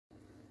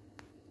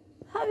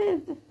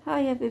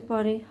Hi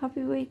everybody,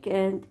 happy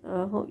weekend.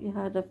 I hope you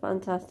had a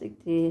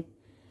fantastic day.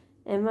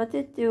 I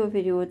did do a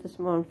video this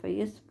morning for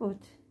you, but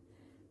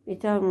my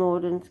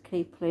downloadings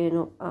keep playing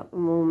up at the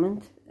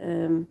moment.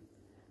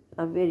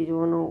 I really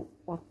don't know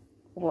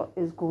what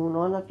is going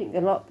on. I think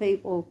a lot of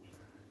people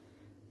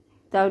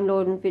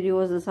downloading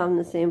videos is having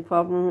the same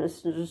problem.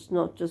 It's just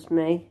not just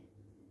me.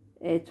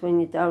 It's when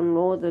you're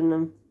downloading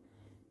them,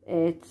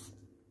 it's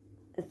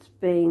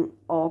been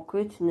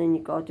awkward, and then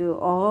you gotta do it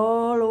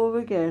all over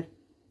again.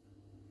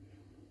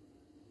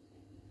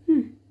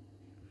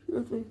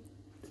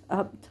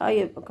 I'm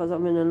tired because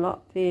I'm in a lot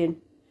of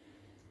pain.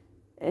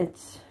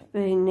 It's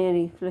been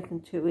nearly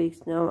flicking 2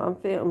 weeks now. I'm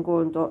feeling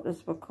going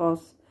doctors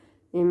because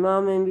my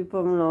mum and my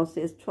brother-in-law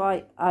says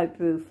try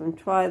ibuprofen,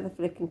 try the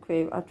flicking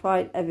cream. I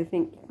tried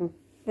everything you can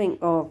think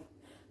of.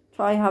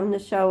 Try having a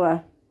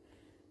shower.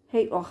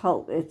 Heat will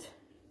help it.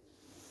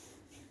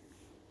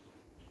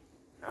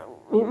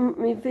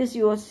 My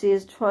physio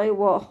says try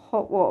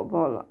hot water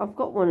bottle. I've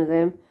got one of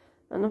them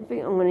and I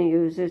think I'm going to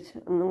use it,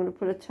 and I'm going to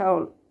put a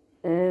towel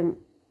in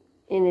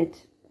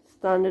it,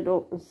 stand it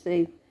up and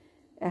see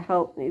it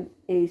helped me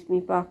ease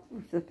me back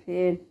with the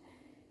pain.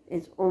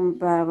 It's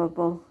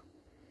unbearable.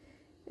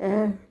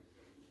 The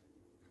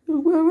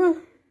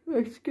weather,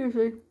 excuse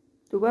me,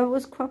 the weather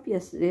was crap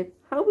yesterday.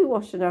 How we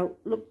washing out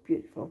looked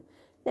beautiful.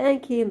 Then I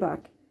came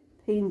back,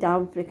 peeing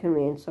down flicking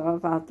rain, so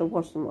I've had to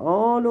wash them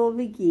all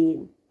over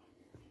again.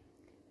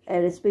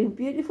 And it's been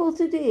beautiful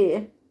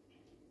today,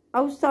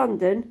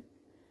 outstanding.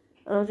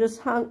 And I'll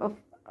just hang off.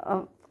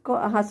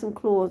 I had some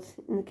clothes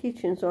in the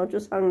kitchen, so I'll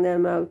just hang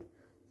them out,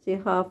 say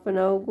half an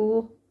hour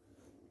ago,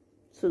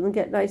 so they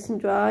get nice and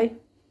dry.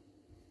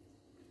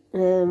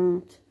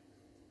 And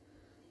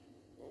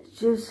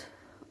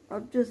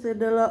I'm just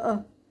in a lot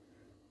of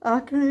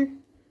acne.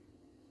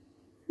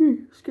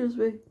 Excuse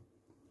me.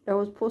 I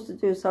was supposed to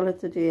do a salad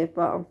today,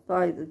 but I'm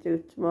fine to do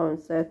it tomorrow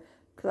instead,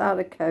 because I had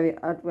a curry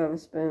at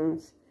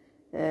Wetherspoons.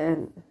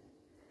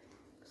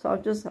 So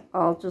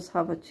I'll just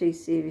have a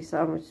cheese savoury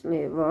sandwich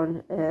later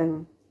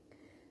on.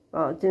 But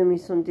I'll do my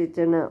Sunday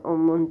dinner on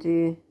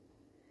Monday.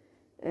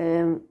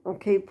 I'll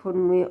keep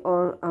putting weight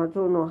on. I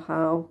don't know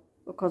how,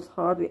 because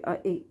hardly I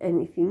eat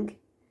anything.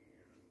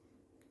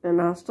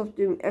 And I'll stop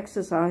doing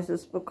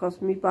exercises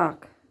because my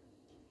back.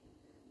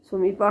 So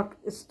my back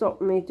is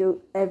stopping me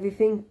do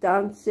everything: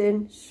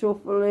 dancing,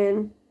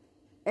 shuffling,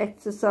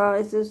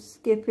 exercises,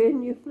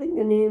 skipping, you fling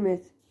name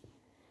it.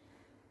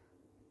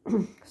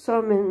 So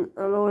I'm in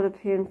a lot of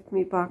pain for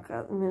me back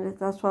at the minute.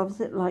 That's why I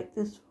sit like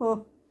this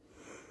for.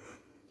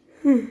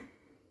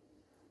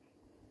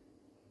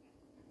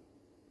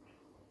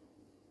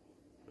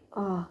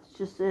 Oh,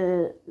 it's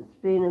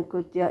been a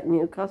good day at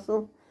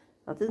Newcastle.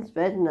 I didn't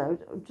spend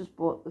out. I just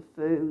bought the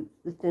food,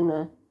 the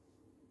dinner.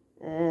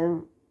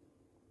 I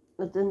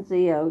didn't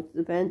see out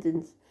the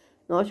Bentons.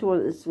 Not sure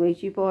what the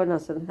sweetie board. And I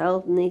said,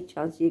 hell, any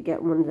chance you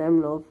get one of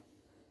them, love?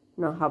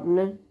 Not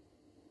happening.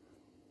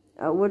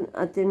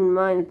 I didn't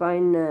mind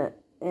buying the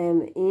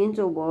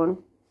angel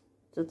one,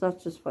 so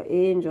that's just for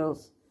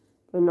angels,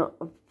 but not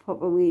a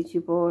proper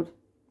Ouija board.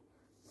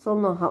 Still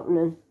not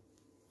happening.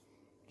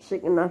 She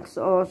can ask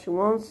all she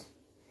wants.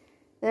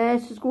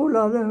 She's going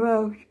on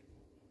around.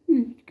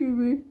 Excuse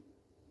me.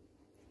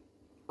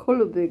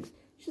 Colour books.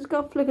 She's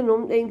got flicking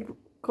umpteen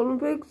colour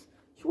books.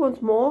 She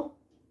wants more.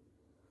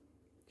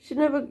 She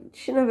never,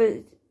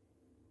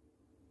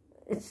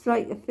 it's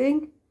like a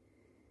thing.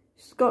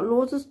 She's got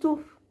loads of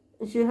stuff.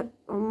 And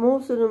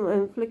most of them are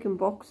in flicking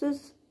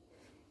boxes.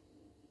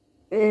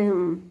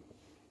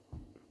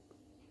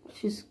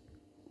 She's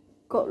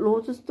got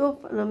loads of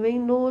stuff, and I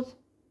mean loads.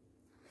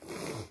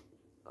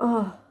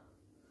 Oh,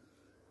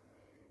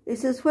 it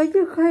says when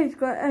your kid's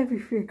got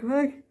everything,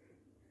 right?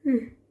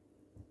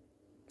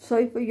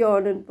 Sorry for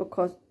yawning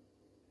because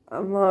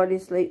I'm hardly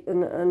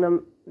sleeping and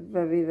I'm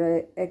very,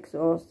 very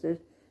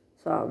exhausted,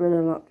 so I'm in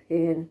a lot of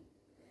pain.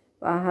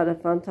 But I had a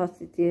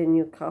fantastic day in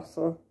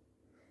Newcastle.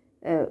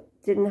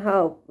 Didn't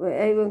help, but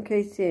everyone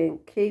keeps saying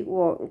keep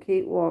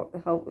walking,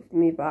 help with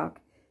me back.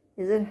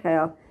 Isn't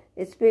hell?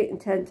 It's making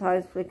 10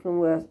 times flicking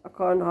worse. I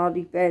can't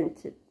hardly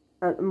bend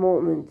at the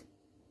moment.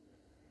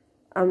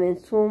 I'm in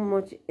so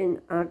much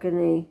in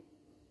agony.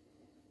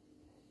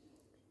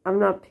 I'm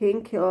not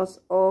painkillers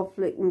all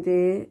flicking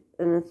day,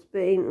 and it's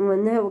been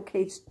when they will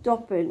keep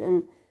stopping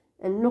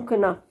and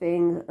looking at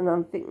things, and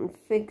I'm thinking,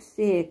 fig's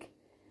sake,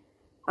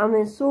 I'm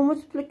in so much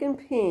flicking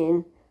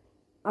pain.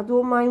 I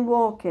don't mind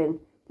walking.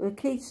 But I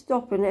keep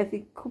stopping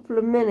every couple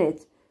of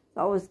minutes.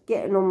 I was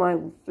getting on my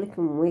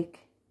flicking wick.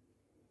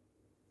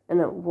 And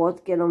it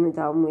was getting on my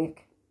damn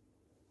wick.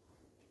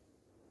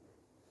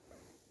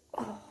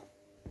 Oh.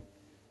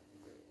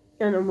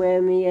 And I'm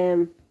wearing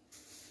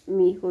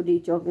me hoodie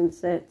jogging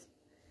set.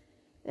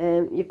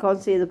 You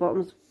can't see the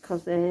bottoms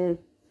because they're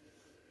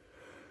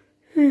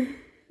you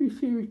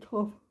see me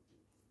top.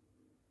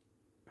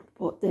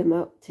 Bought them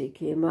out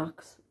TK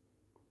Maxx.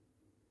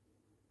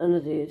 And I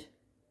did.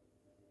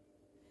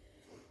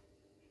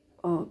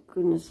 Oh,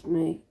 goodness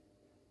me.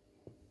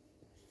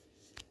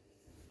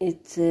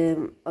 It's,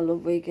 I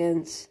love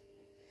weekends.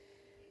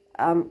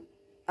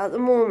 at the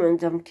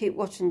moment I'm keep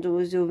watching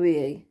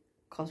WWE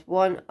because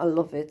 1, I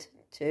love it.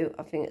 2,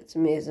 I think it's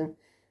amazing,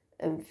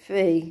 and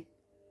 3,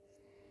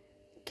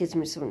 it gives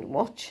me something to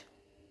watch.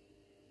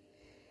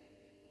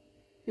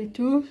 It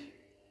does.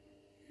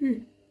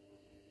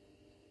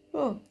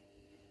 Oh,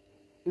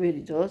 it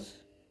really does.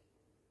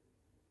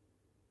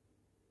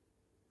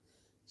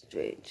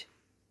 Strange.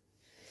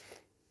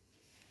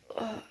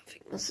 Oh, I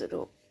think that's it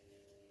up.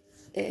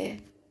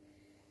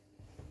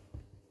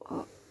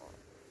 Oh,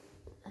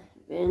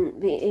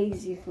 be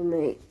easy for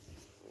me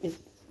to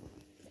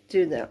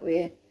do that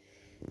way.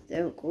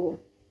 There we go.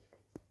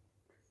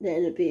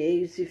 Then it'll be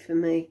easy for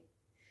me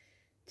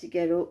to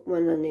get up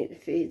when I need to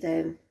feed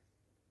them.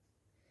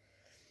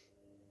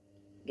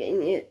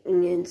 Getting it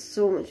when you're in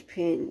so much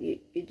pain,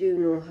 you do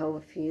know how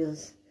it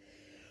feels.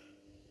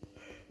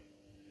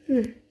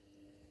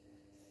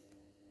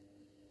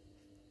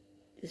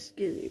 Just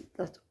give it,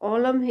 that's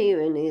all I'm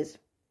hearing is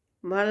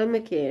Madeleine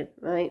McCann,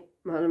 right?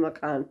 Madeleine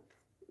McCann.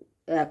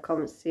 Yeah, I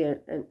can't see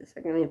it in the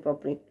second name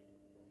properly.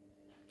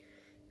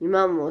 Your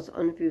mum was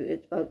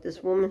unmuted about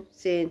this woman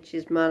saying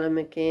she's Madeleine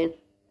McCann.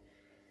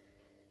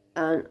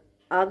 And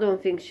I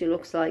don't think she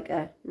looks like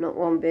her, not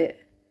one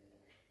bit.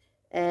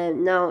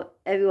 And now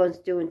everyone's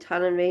doing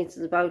talent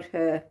races about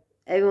her.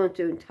 Everyone's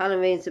doing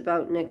talent races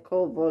about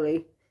Nicole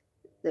Bully.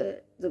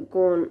 They're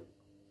going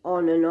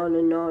on and on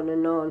and on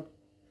and on.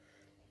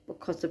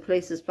 Because the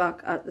place is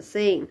back at the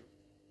scene.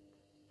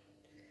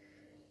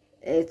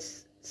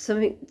 It's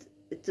something,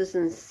 it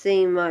doesn't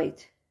seem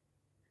right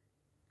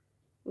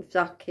with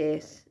that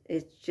case.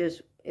 It's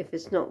just, if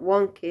it's not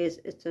one case,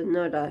 it's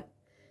another.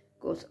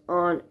 It goes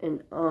on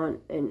and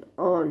on and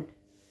on.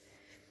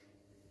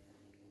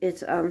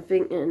 I'm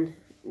thinking,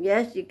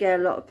 yes, you get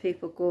a lot of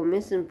people go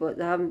missing, but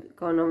they haven't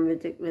gone on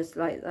ridiculous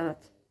like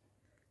that.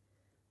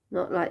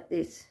 Not like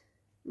this,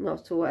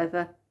 not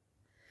whatever.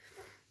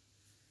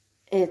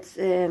 It's,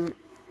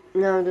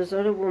 now there's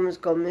other woman's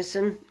gone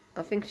missing.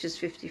 I think she's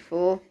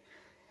 54.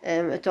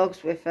 A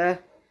dog's with her.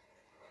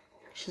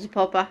 She's a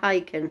proper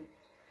hiking.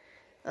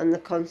 And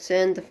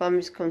the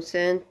family's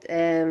concerned.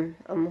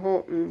 I'm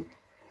hoping,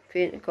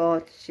 praying to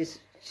God, she's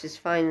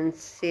fine and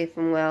safe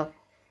and well.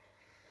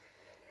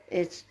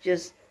 It's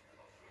just,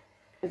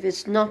 if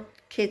it's not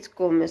kids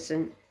go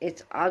missing,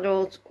 it's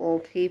adults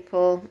or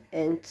people,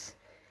 and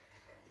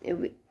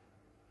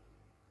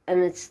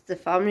it's the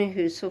family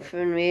who's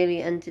suffering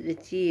really end of the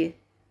day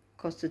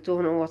because they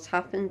don't know what's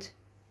happened.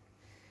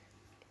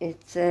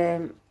 It's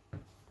you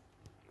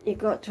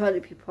got to try to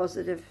be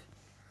positive.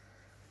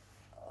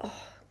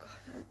 Oh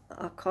God,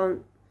 I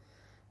can't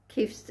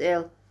keep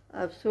still.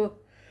 I'm so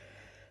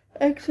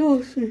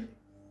exhausted.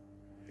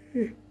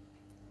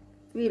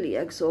 Really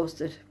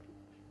exhausted.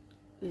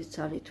 It's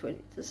only 20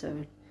 to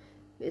 7.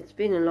 It's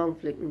been a long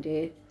flicking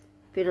day.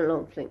 Been a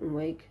long flicking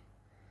week.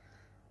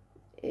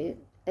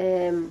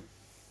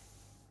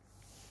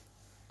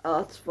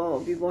 That's what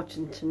I'll be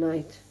watching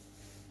tonight.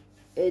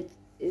 It's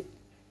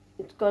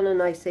gone a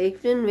nice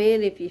evening,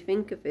 really, if you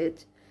think of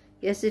it.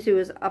 Yesterday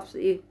was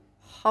absolutely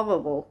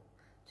horrible.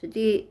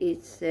 Today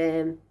it's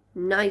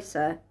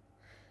nicer,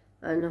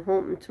 and I'm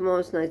hoping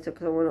tomorrow's nicer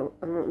because I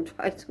want to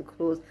dry some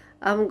clothes.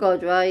 I haven't got a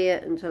dryer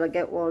yet until I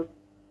get one.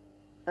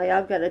 I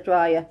have got a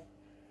dryer.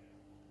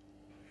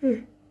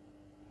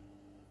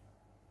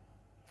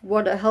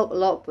 Would help a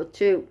lot, but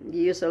too,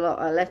 you use a lot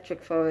of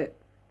electric for it.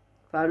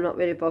 But I'm not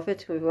really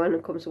bothered when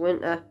it comes to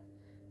winter.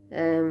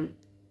 I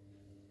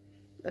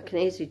can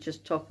easily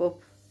just top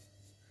up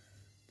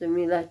the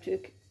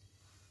electric.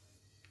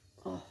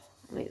 Oh,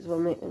 might as well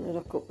make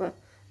another cuppa.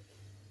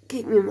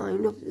 Keep my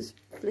mind up this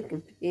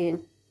flicking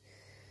pain.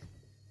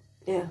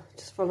 Yeah,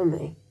 just follow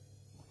me.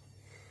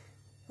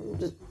 I'm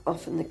just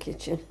off in the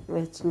kitchen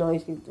where it's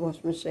noisy, the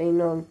washing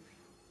machine on.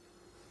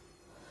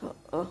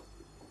 All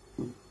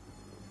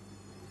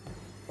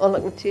I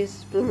can taste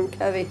is blooming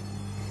curry.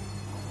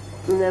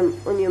 And them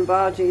onion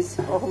bhajis,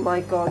 oh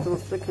my God, they were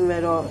flicking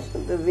red hot.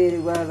 They really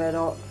were red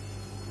hot.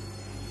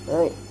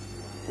 Right.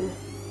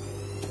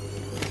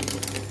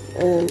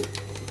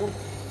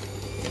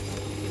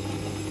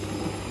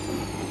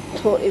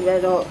 Totally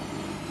red hot.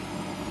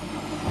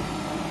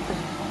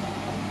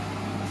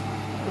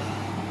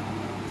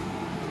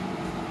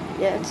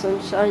 Yeah, it's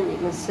sunshine, you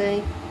can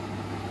see.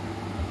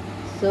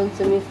 Sun's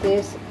in my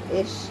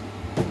face-ish.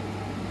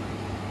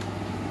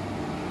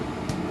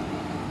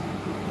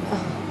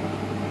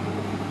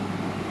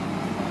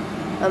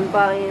 I'm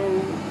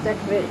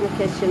decorating the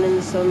kitchen in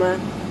the summer.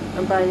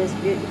 I'm buying this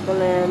beautiful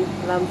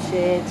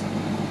lampshade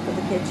for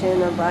the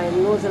kitchen. I'm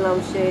buying loads of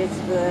lampshades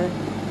for the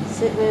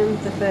sitting room,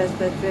 the first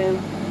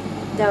bedroom,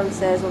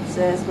 downstairs,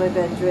 upstairs, my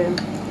bedroom.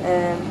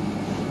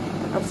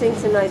 I've seen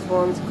some nice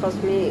ones because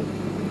my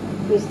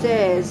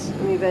stairs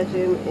in my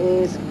bedroom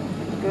is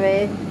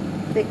grey,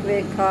 thick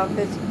grey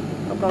carpet.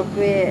 I've got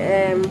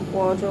grey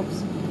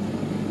wardrobes,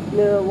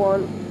 mirror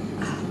one.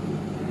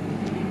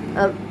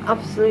 I'm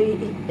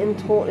absolutely and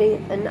totally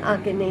in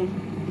agony.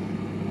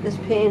 This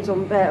pain's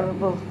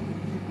unbearable.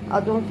 I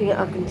don't think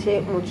I can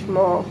take much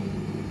more.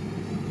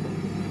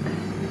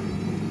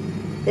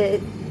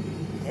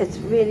 It's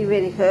really,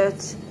 really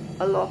hurts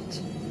a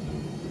lot.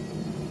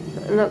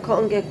 And I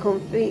can't get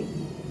comfy.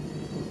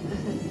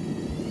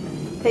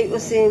 People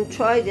saying,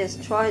 try this,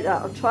 try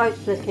that. I've tried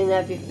flicking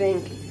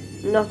everything.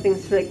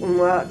 Nothing's flicking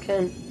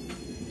working.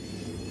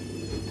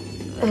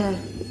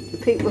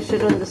 People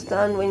should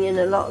understand when you're in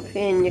a lot of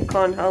pain, you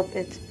can't help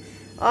it.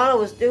 All I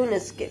was doing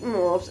is skipping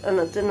ropes, and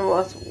I didn't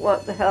know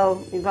what the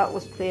hell my back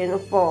was playing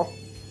up for.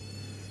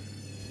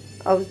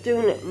 I was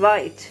doing it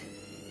right.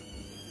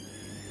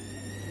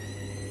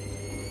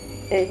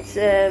 It's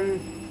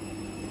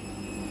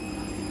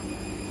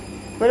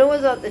when I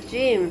was at the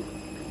gym,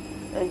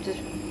 I just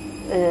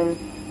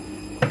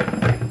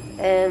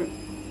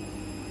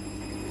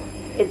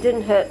it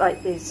didn't hurt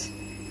like this.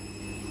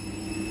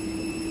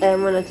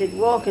 And when I did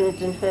walking, it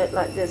didn't hurt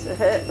like this. It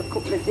hurt a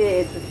couple of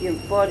days with your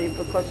body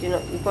because your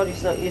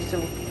body's not used to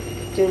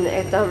doing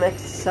the damn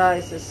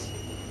exercises.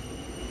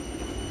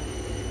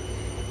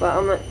 But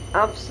I'm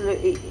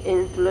absolutely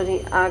in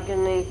bloody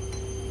agony.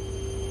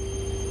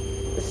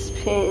 This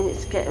pain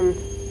is getting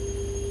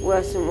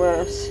worse and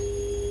worse.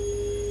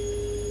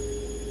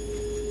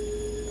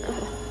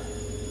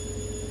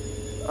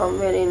 I'm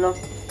really not.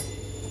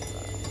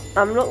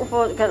 I'm looking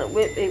forward to getting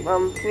whippy, but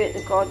I'm praying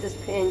to God this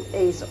pain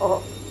ease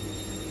off.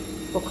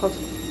 Because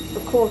the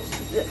coach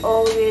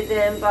all the way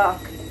there and back,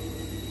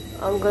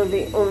 I'm going to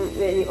be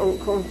really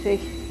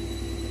uncomfy.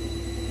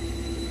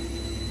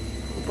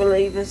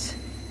 Believers.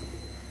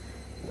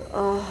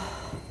 Oh,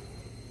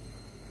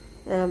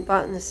 I'm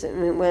back in the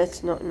sitting room where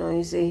it's not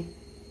noisy.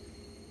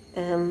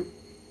 Yeah,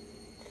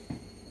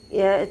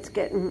 it's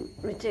getting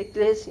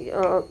ridiculous.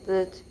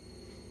 That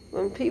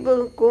when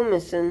people go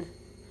missing,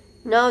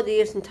 now they're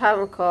using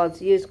tarot cards,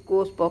 they use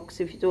ghost box.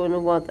 If you don't know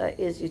what that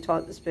is, you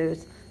talk to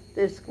spirits.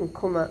 This can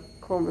come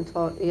and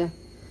talk to you.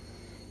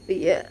 But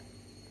yeah,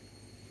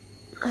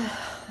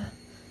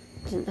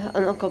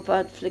 and I've got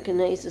bad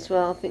flicking eyes as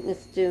well. I think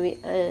it's to do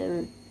with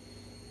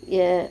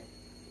yeah,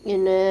 your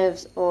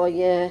nerves, or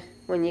yeah,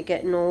 when you're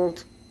getting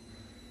old.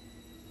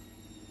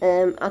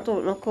 I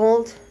don't look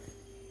old.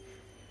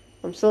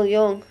 I'm still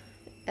young.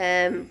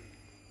 That's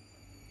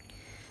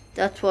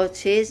what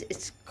it is.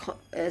 It's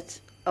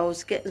I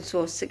was getting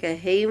so sick of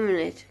hearing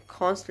it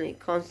constantly.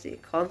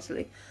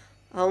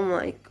 Oh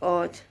my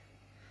God.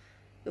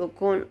 They were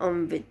going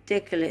on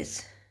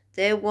ridiculous.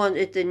 They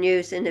wanted the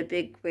news in a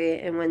big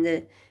way, and when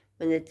they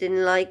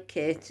didn't like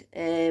it,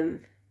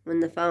 when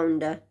they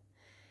found her,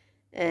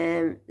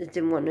 they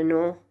didn't want to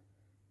know.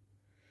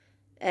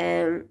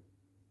 They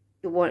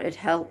wanted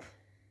help.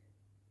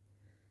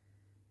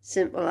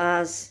 Simple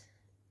as,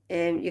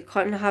 you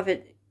can't have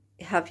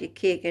your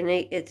cake and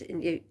eat it,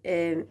 and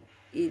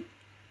you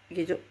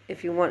don't,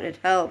 if you wanted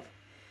help,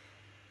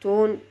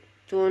 don't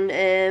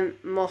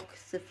mock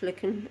the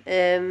flicking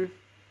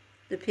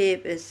the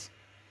papers,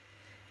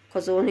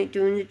 because they're only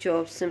doing the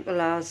job. Simple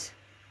as.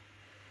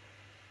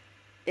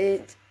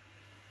 They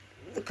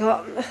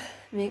can't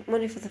make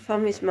money for the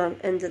families, man.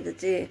 End of the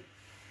day,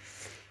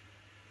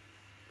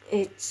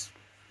 it's,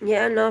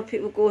 yeah, now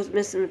people go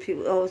missing,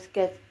 people always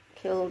get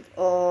killed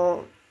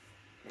or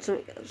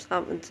something else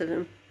happened to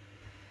them.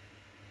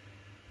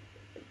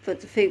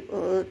 But the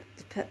people,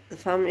 the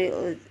family,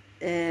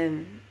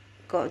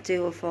 got to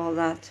deal with all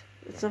that.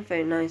 It's not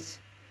very nice.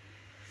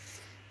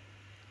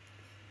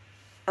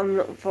 I'm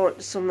looking forward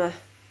to summer.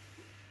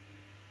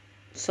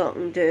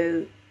 Something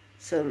do,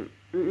 and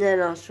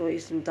then I'll show you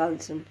some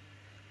dancing.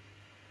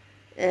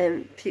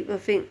 People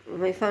think,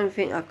 my family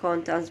think I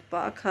can't dance,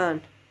 but I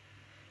can.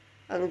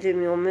 I can do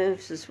my own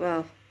moves as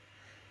well.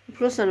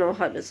 Plus I know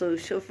how to do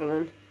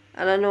shuffling,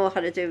 and I know how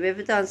to do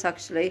river dance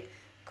actually.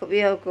 A couple of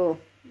years ago,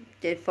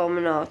 did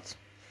performing arts.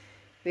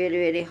 Really,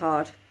 really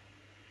hard.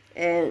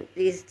 And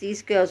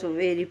these girls were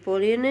really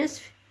bullying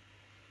us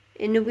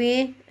in a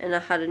way, and I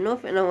had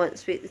enough, and I went to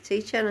speak to the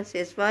teacher, and I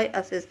says, right,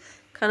 I says,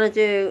 can I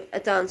do a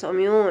dance on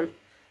my own?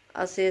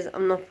 I says,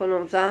 I'm not putting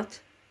up with that.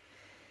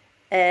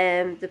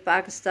 The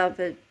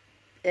backstabber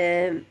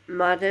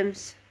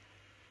madams,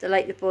 they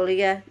like to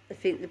bully you, they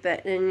think they're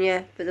better than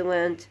you, but they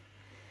weren't.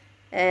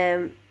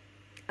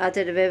 I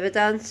did a river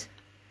dance.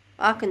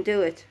 I can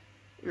do it,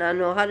 and I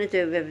know how to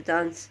do a river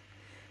dance.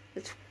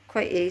 It's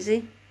quite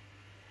easy.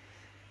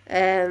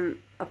 I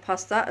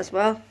passed that as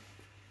well.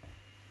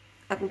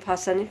 I can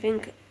pass anything.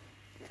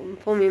 I can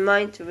put my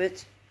mind to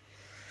it.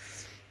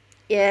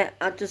 Yeah,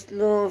 I just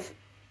love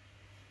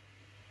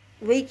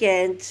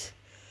weekends.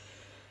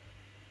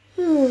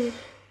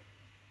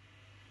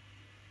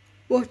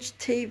 Watch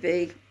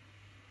TV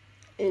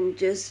and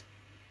just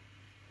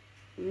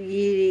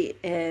really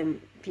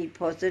be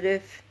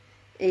positive.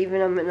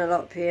 Even I'm in a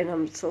lot of pain,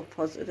 I'm so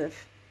positive.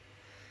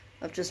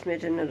 I've just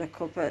made another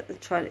cuppa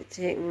and trying to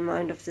take my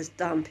mind off this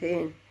damn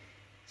pain.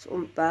 It's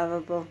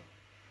unbearable.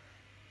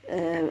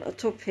 I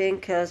took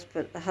painkillers,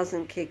 but it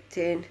hasn't kicked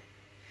in.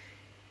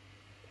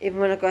 Even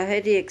when I got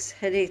headaches,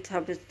 headache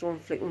tablets don't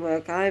flipping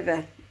work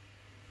either,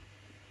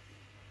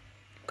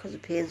 because the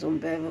pain's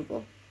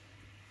unbearable.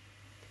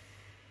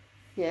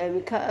 Yeah, my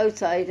cat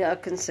outside, I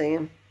can see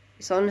him.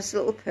 He's on this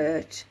little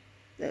perch,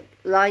 the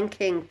Lion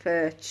King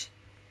perch.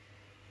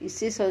 he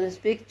sits on this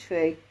big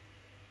tree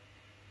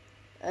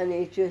and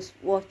he just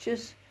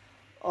watches,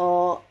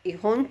 or he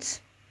hunts.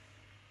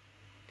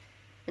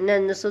 And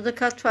then this other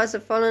cat tries to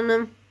follow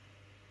him.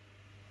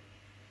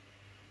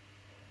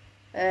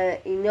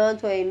 He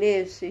knows where he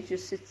lives, so he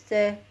just sits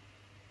there.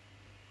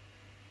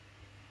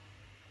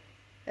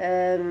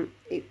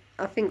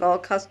 I think all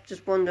cats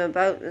just wander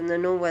about and they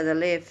know where they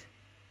live.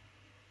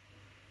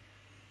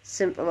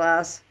 Simple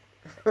as.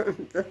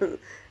 The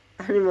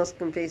animals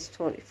can be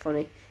totally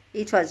funny.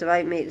 He tried to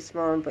bite me this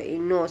morning, but he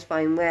knows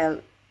fine well.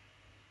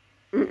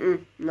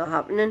 Not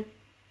happening.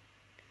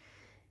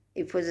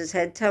 He puts his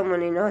head down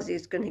when he knows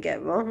he's going to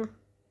get wrong.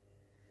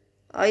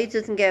 Or he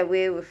doesn't get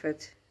away with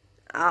it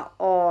at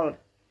all.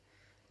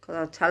 Because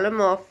I'll tell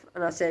him off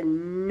and I said,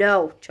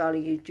 no, Charlie,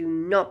 you do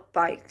not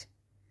bite.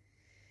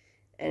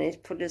 And he's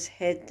put his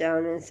head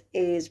down and his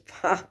ears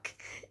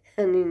back.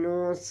 And he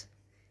knows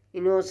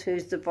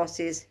who's the boss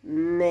is,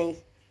 me.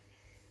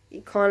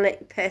 You can't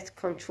let your pet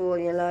control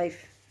your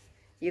life.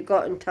 You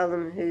got to tell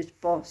them who's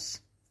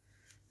boss.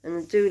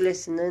 And they do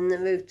listen in the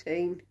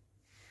routine.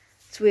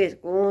 That's the way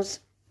it goes.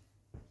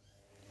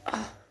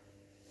 Oh.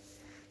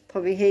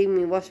 Probably hear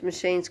me washing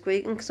machine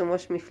squeaking because I'm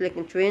washing my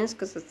flicking drains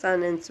because I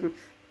stand in some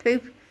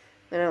poop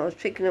when I was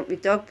picking up my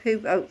dog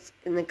poop out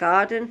in the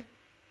garden.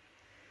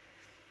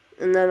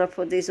 And then I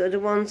put these other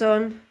ones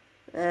on.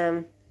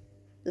 They're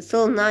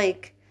still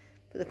Nike,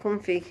 but they're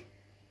comfy.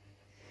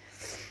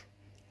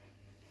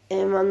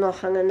 I'm not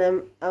hanging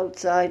them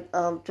outside.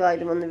 I'll dry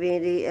them on the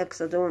radiator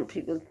because I don't want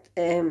people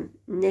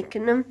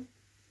nicking them.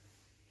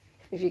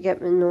 If you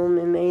get me, know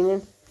my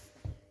meaning.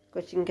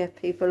 Because you can get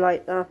people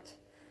like that.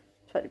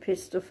 Try to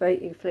piss stuff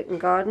out your flicking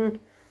garden.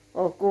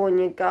 Or go in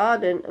your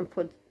garden and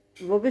put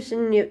rubbish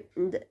in your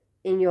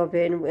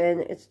bin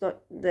when it's not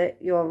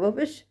your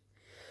rubbish.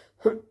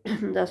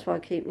 That's why I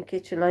keep my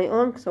kitchen light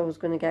on, because I was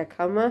going to get a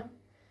camera.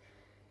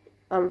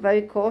 I'm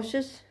very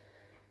cautious.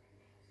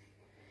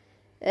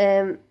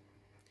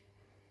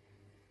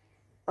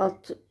 I'll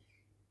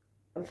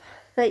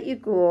let you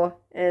go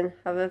and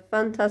have a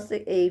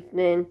fantastic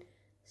evening.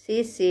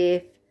 Stay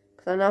safe,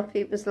 because I know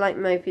people like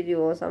my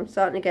videos. I'm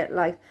starting to get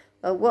likes.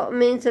 Well, what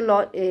means a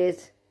lot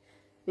is,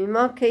 my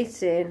mum keeps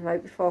saying,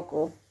 right before I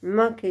go, my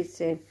mum keeps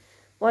saying,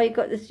 why you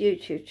got this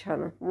YouTube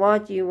channel? Why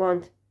do you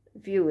want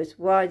viewers?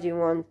 Why do you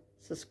want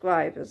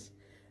subscribers?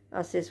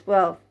 I says,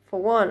 well,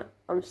 for one,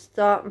 I'm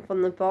starting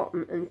from the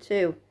bottom, and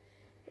two,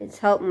 it's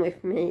helping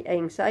with me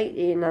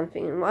anxiety, and I'm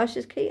thinking, why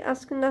should I keep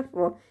asking that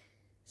for?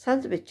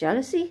 Sounds a bit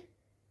jealousy.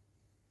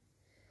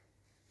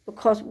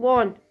 Because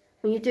one,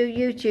 when you do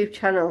YouTube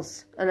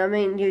channels, and I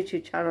mean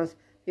YouTube channels,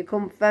 you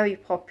become very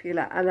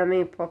popular, and I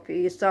mean popular.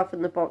 You start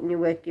from the bottom, you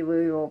work your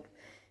way up,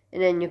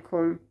 and then you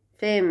become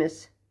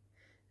famous.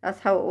 That's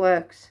how it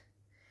works.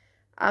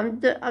 I'm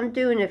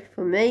doing it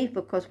for me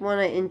because one,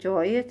 I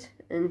enjoy it,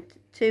 and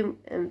two,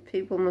 and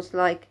people must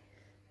like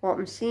what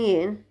I'm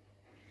seeing,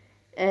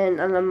 and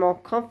I'm more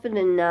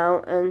confident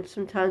now. And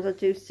sometimes I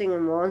do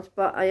singing ones,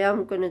 but I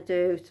am going to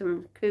do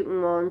some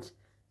cooking ones,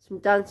 some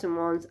dancing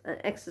ones, and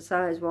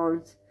exercise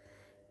ones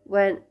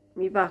when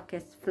my back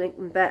gets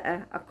flinking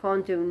better. I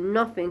can't do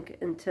nothing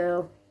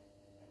until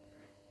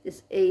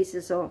this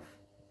eases off.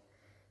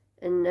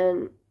 And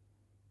then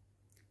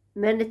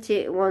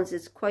meditate ones,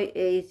 it's quite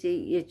easy.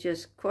 You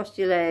just cross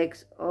your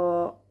legs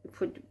or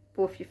put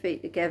both your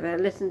feet together,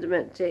 listen to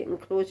meditate and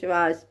close your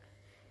eyes.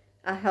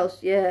 That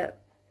helps you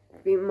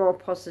be more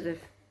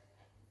positive.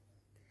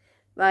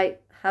 Right,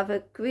 have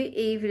a great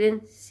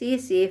evening. See you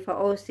safe. I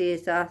always say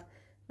that.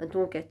 And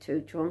don't get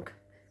too drunk,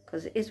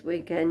 because it is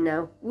weekend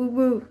now. Woo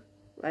woo.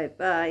 Right,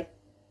 bye.